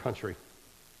believed in our country.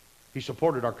 He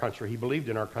supported our country. He believed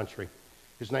in our country.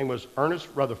 His name was Ernest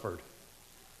Rutherford.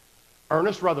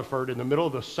 Ernest Rutherford, in the middle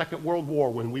of the Second World War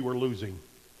when we were losing.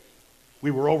 We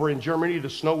were over in Germany, the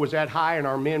snow was that high, and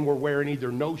our men were wearing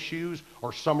either no shoes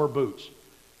or summer boots.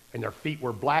 And their feet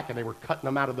were black, and they were cutting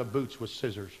them out of the boots with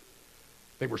scissors.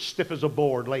 They were stiff as a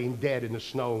board, laying dead in the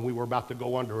snow, and we were about to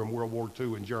go under in World War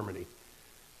II in Germany.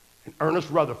 And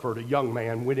Ernest Rutherford, a young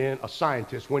man, a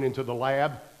scientist, went into the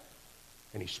lab,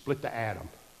 and he split the atom.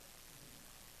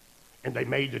 And they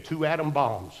made the 2 atom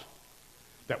bombs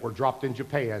that were dropped in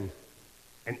Japan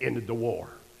and ended the war.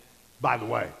 By the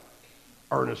way,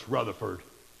 Ernest Rutherford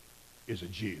is a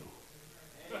Jew.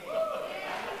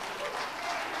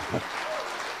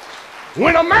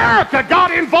 When America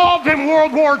got involved in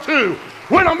World War II,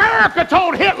 when America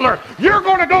told Hitler, you're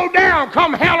going to go down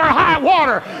come hell or high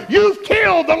water, you've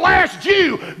killed the last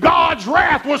Jew, God's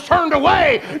wrath was turned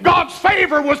away. God's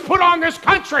favor was put on this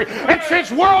country. And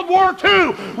since World War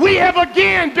II, we have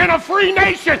again been a free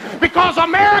nation because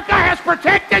America has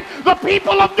protected the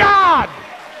people of God.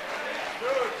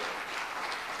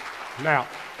 Now,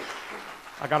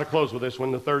 I got to close with this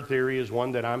one. The third theory is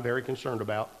one that I'm very concerned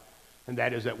about, and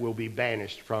that is that we'll be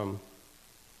banished from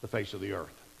the face of the earth.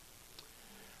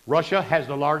 Russia has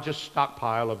the largest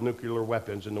stockpile of nuclear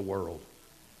weapons in the world.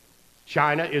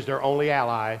 China is their only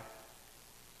ally,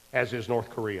 as is North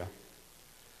Korea.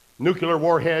 Nuclear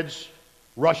warheads,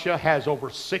 Russia has over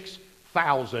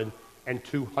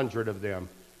 6,200 of them.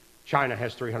 China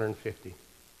has 350.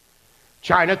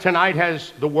 China tonight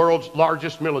has the world's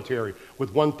largest military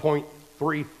with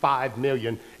 1.35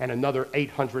 million and another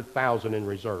 800,000 in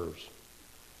reserves.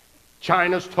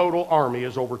 China's total army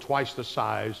is over twice the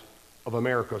size of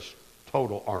America's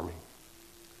total army.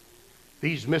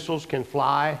 These missiles can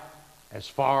fly as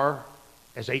far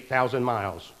as 8,000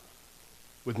 miles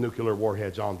with nuclear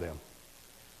warheads on them.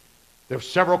 There are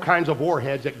several kinds of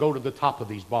warheads that go to the top of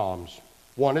these bombs.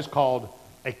 One is called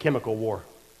a chemical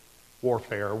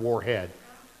warfare or warhead.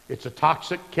 It's a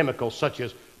toxic chemical such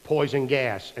as poison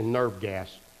gas and nerve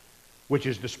gas, which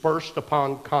is dispersed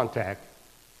upon contact,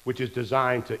 which is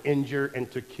designed to injure and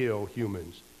to kill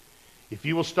humans. If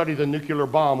you will study the nuclear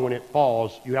bomb when it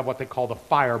falls, you have what they call the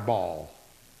fireball.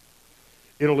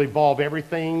 It'll evolve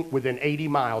everything within 80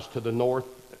 miles to the north,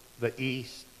 the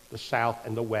east, the south,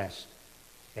 and the west.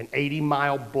 An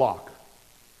 80-mile block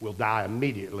will die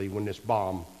immediately when this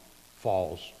bomb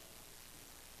falls.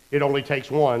 It only takes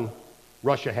one.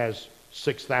 Russia has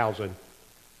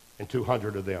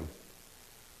 6,200 of them.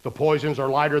 The poisons are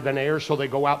lighter than air, so they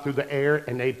go out through the air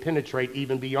and they penetrate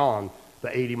even beyond the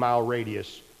 80-mile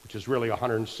radius, which is really a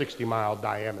 160-mile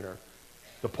diameter.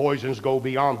 The poisons go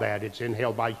beyond that. It's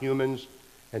inhaled by humans,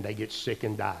 and they get sick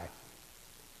and die.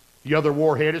 The other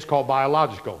warhead is called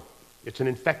biological. It's an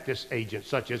infectious agent,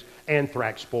 such as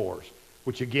anthrax spores,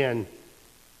 which again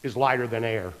is lighter than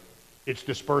air. It's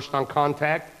dispersed on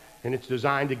contact, and it's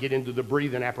designed to get into the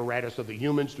breathing apparatus of the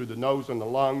humans through the nose and the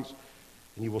lungs,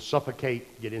 and you will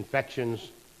suffocate, get infections,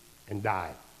 and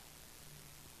die.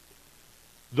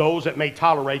 Those that may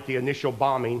tolerate the initial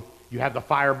bombing, you have the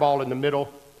fireball in the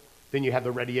middle, then you have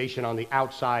the radiation on the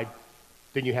outside,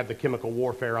 then you have the chemical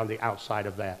warfare on the outside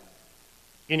of that.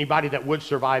 Anybody that would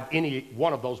survive any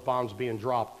one of those bombs being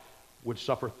dropped would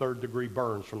suffer third-degree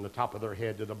burns from the top of their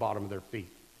head to the bottom of their feet.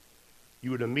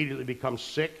 You would immediately become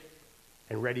sick,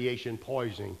 and radiation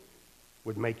poisoning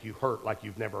would make you hurt like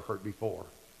you've never hurt before.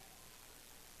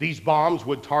 These bombs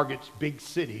would target big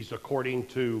cities, according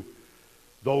to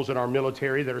those in our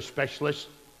military that are specialists.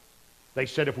 They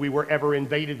said if we were ever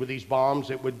invaded with these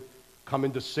bombs, it would come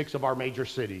into 6 of our major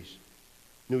cities: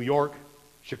 New York,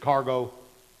 Chicago,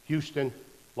 Houston,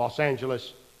 Los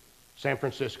Angeles, San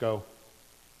Francisco,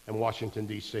 and Washington,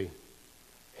 D.C.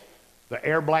 The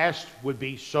air blast would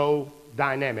be so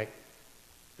dynamic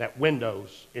that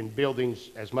windows in buildings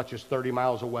as much as 30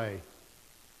 miles away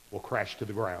will crash to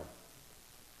the ground.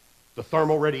 The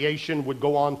thermal radiation would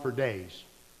go on for days,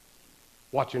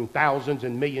 watching thousands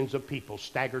and millions of people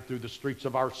stagger through the streets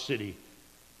of our city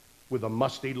with a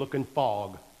musty-looking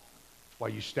fog while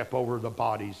you step over the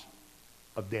bodies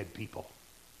of dead people.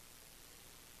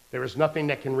 There is nothing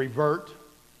that can revert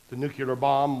the nuclear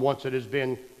bomb once it has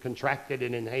been contracted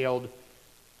and inhaled.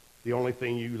 The only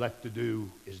thing you left to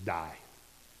do is die.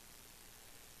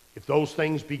 If those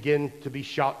things begin to be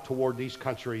shot toward these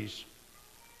countries,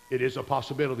 it is a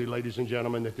possibility, ladies and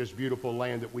gentlemen, that this beautiful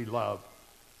land that we love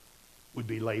would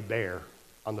be laid bare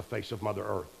on the face of Mother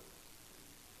Earth.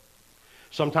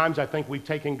 Sometimes I think we've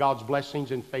taken God's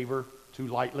blessings and favor too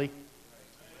lightly.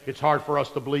 It's hard for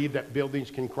us to believe that buildings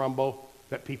can crumble,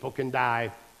 that people can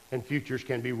die, and futures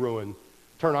can be ruined.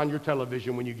 Turn on your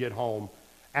television when you get home.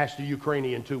 Ask the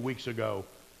Ukrainian 2 weeks ago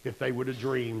if they would have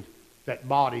dreamed that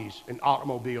bodies and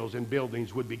automobiles and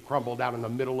buildings would be crumbled out in the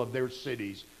middle of their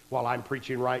cities while I'm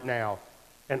preaching right now,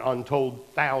 and untold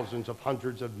thousands of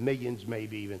hundreds of millions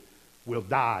maybe even will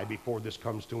die before this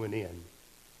comes to an end.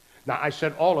 Now, I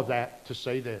said all of that to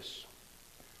say this: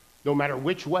 no matter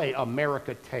which way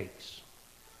America takes,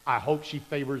 I hope she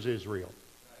favors Israel.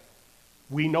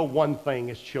 We know one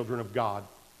thing as children of God: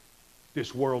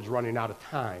 this world's running out of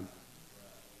time.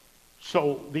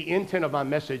 So the intent of my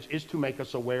message is to make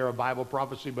us aware of Bible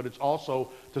prophecy, but it's also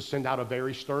to send out a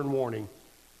very stern warning.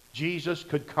 Jesus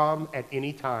could come at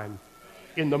any time.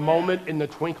 In the moment, in the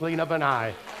twinkling of an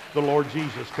eye, the Lord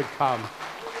Jesus could come.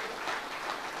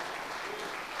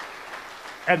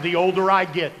 And the older I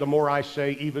get, the more I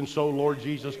say, even so, Lord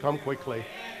Jesus, come quickly.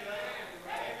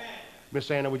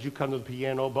 Miss Anna, would you come to the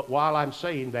piano? But while I'm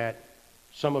saying that,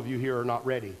 some of you here are not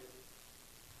ready.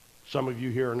 Some of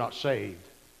you here are not saved.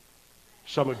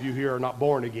 Some of you here are not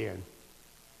born again.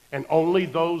 And only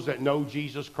those that know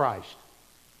Jesus Christ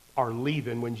are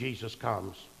leaving when Jesus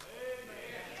comes.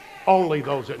 Only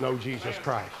those that know Jesus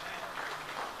Christ.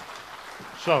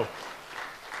 So,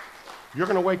 you're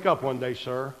going to wake up one day,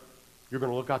 sir. You're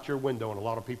going to look out your window, and a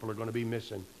lot of people are going to be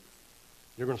missing.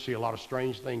 You're going to see a lot of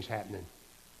strange things happening.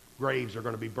 Graves are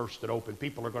going to be bursted open.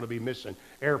 People are going to be missing.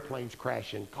 Airplanes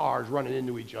crashing. Cars running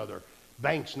into each other.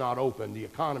 Banks not open. The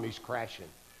economy's crashing.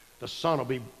 The sun will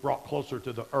be brought closer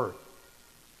to the earth.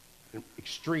 And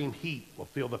extreme heat will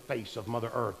fill the face of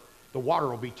Mother Earth. The water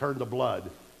will be turned to blood.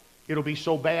 It'll be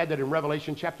so bad that in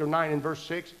Revelation chapter 9 and verse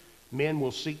 6, men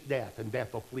will seek death, and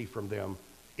death will flee from them.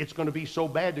 It's going to be so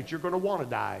bad that you're going to want to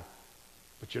die,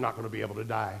 but you're not going to be able to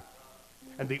die.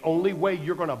 And the only way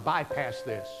you're going to bypass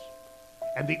this,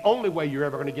 and the only way you're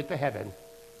ever going to get to heaven,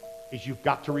 is you've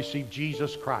got to receive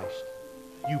Jesus Christ.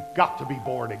 You've got to be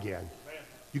born again.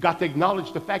 You've got to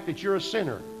acknowledge the fact that you're a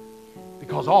sinner,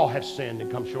 because all have sinned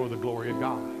and come short of the glory of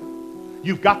God.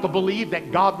 You've got to believe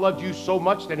that God loved you so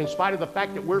much that in spite of the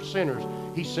fact that we're sinners,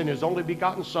 He sent His only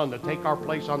begotten Son to take our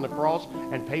place on the cross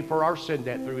and pay for our sin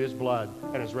debt through His blood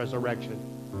and His resurrection.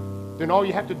 Then all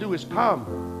you have to do is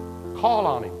come, call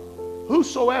on Him.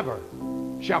 Whosoever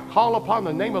shall call upon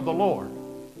the name of the Lord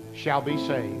shall be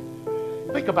saved.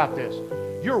 Think about this.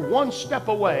 You're one step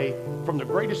away from the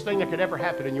greatest thing that could ever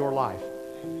happen in your life.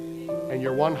 And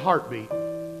you're one heartbeat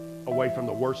away from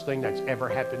the worst thing that's ever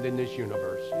happened in this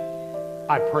universe.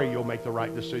 I pray you'll make the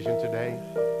right decision today.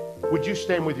 Would you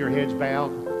stand with your heads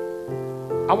bowed?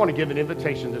 I want to give an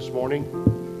invitation this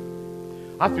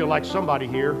morning. I feel like somebody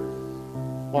here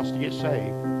wants to get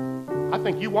saved. I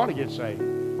think you want to get saved.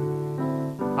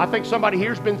 I think somebody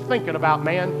here's been thinking about,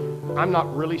 man, I'm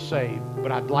not really saved,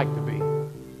 but I'd like to be.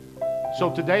 So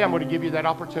today I'm going to give you that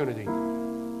opportunity.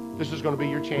 This is going to be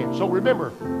your chance. So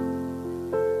remember,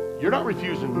 you're not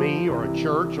refusing me or a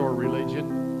church or a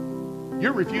religion.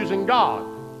 You're refusing God,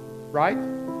 right?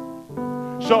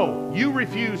 So you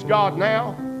refuse God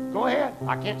now, go ahead.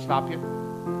 I can't stop you.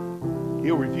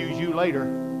 He'll refuse you later.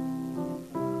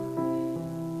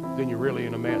 Then you're really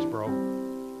in a mess, bro.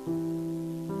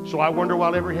 So I wonder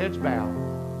while every head's bowed.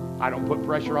 I don't put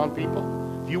pressure on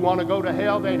people. If you want to go to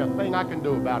hell, there ain't a thing I can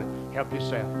do about it. Help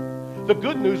yourself. The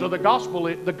good news of the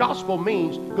gospel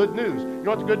means good news. You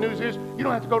know what the good news is? You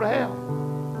don't have to go to hell.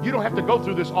 You don't have to go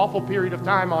through this awful period of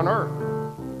time on earth.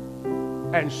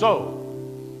 And so,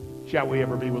 shall we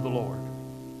ever be with the Lord?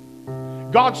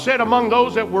 God said among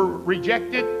those that were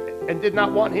rejected and did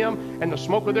not want him, and the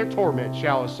smoke of their torment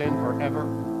shall ascend forever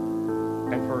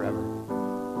and forever.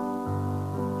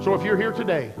 So if you're here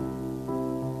today,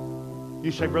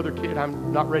 you say, Brother Kid,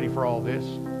 I'm not ready for all this.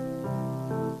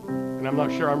 And I'm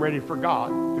not sure I'm ready for God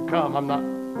to come.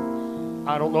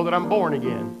 I don't know that I'm born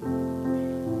again.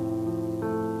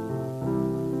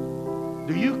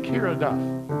 Do you care enough,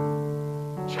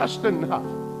 just enough,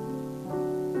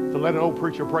 to let an old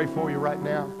preacher pray for you right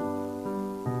now?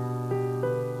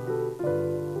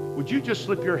 Would you just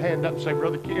slip your hand up and say,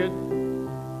 Brother Kid,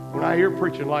 when I hear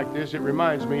preaching like this, it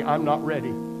reminds me I'm not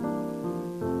ready.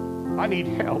 I need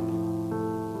help.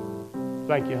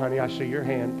 Thank you, honey. I see your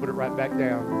hand. Put it right back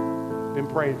down. Been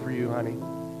praying for you, honey.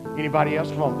 Anybody else?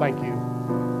 Come on. Thank you.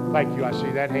 Thank you. I see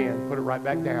that hand. Put it right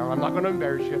back down. I'm not going to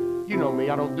embarrass you. You know me.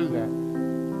 I don't do that.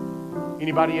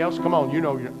 Anybody else? Come on. You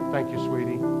know. Thank you,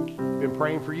 sweetie. Been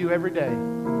praying for you every day.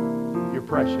 You're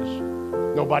precious.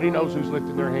 Nobody knows who's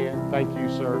lifting their hand. Thank you,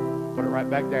 sir. Put it right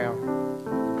back down.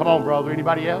 Come on, brother.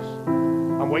 Anybody else?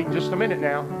 I'm waiting just a minute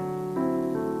now.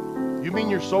 You mean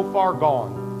you're so far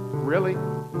gone? Really?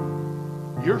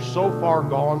 You're so far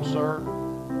gone, sir,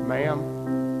 ma'am.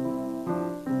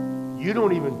 You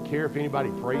don't even care if anybody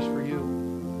prays for you?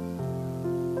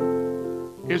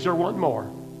 Is there one more?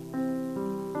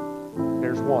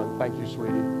 There's one. Thank you,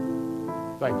 sweetie.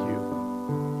 Thank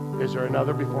you. Is there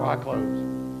another before I close?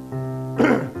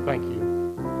 Thank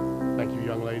you. Thank you,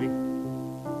 young lady.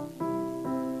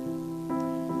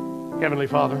 Heavenly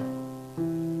Father,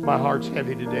 my heart's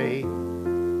heavy today.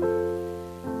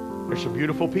 There's some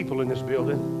beautiful people in this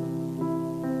building.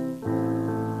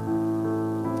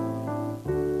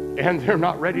 And they're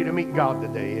not ready to meet God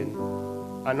today. And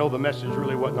I know the message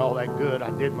really wasn't all that good. I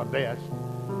did my best.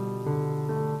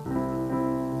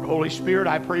 Holy Spirit,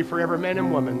 I pray for every man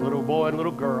and woman, little boy and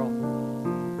little girl,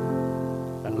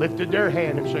 that lifted their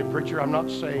hand and said, Preacher, I'm not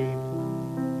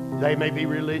saved. They may be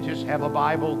religious, have a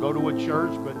Bible, go to a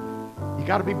church, but you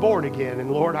got to be born again.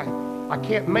 And Lord, I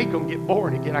can't make them get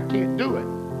born again. I can't do it.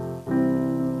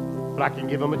 But I can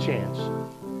give them a chance.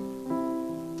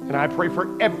 And I pray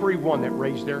for everyone that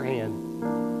raised their hand,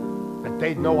 that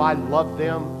they know I love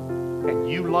them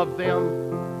and you love them.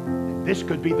 And this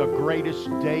could be the greatest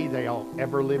day they'll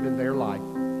ever live in their life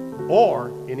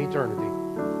or in eternity.